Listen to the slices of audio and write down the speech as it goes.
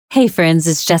Hey friends,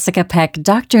 it's Jessica Peck,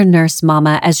 Dr. Nurse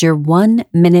Mama, as your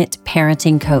 1-minute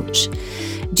parenting coach.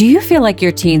 Do you feel like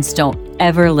your teens don't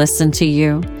ever listen to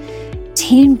you?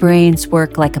 Teen brains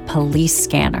work like a police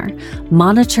scanner,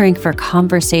 monitoring for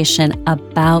conversation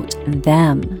about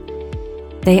them.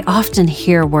 They often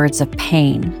hear words of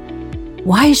pain.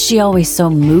 Why is she always so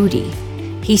moody?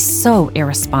 He's so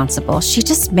irresponsible. She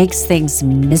just makes things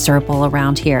miserable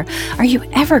around here. Are you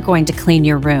ever going to clean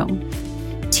your room?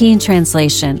 Teen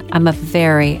translation, I'm a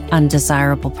very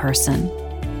undesirable person.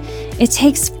 It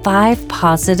takes 5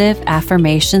 positive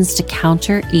affirmations to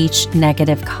counter each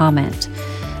negative comment.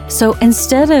 So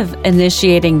instead of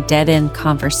initiating dead-end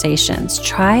conversations,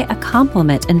 try a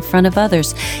compliment in front of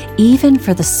others, even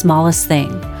for the smallest thing.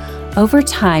 Over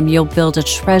time, you'll build a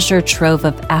treasure trove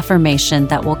of affirmation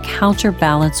that will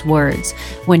counterbalance words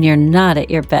when you're not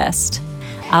at your best.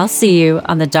 I'll see you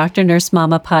on the Dr. Nurse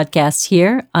Mama podcast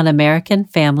here on American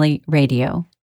Family Radio.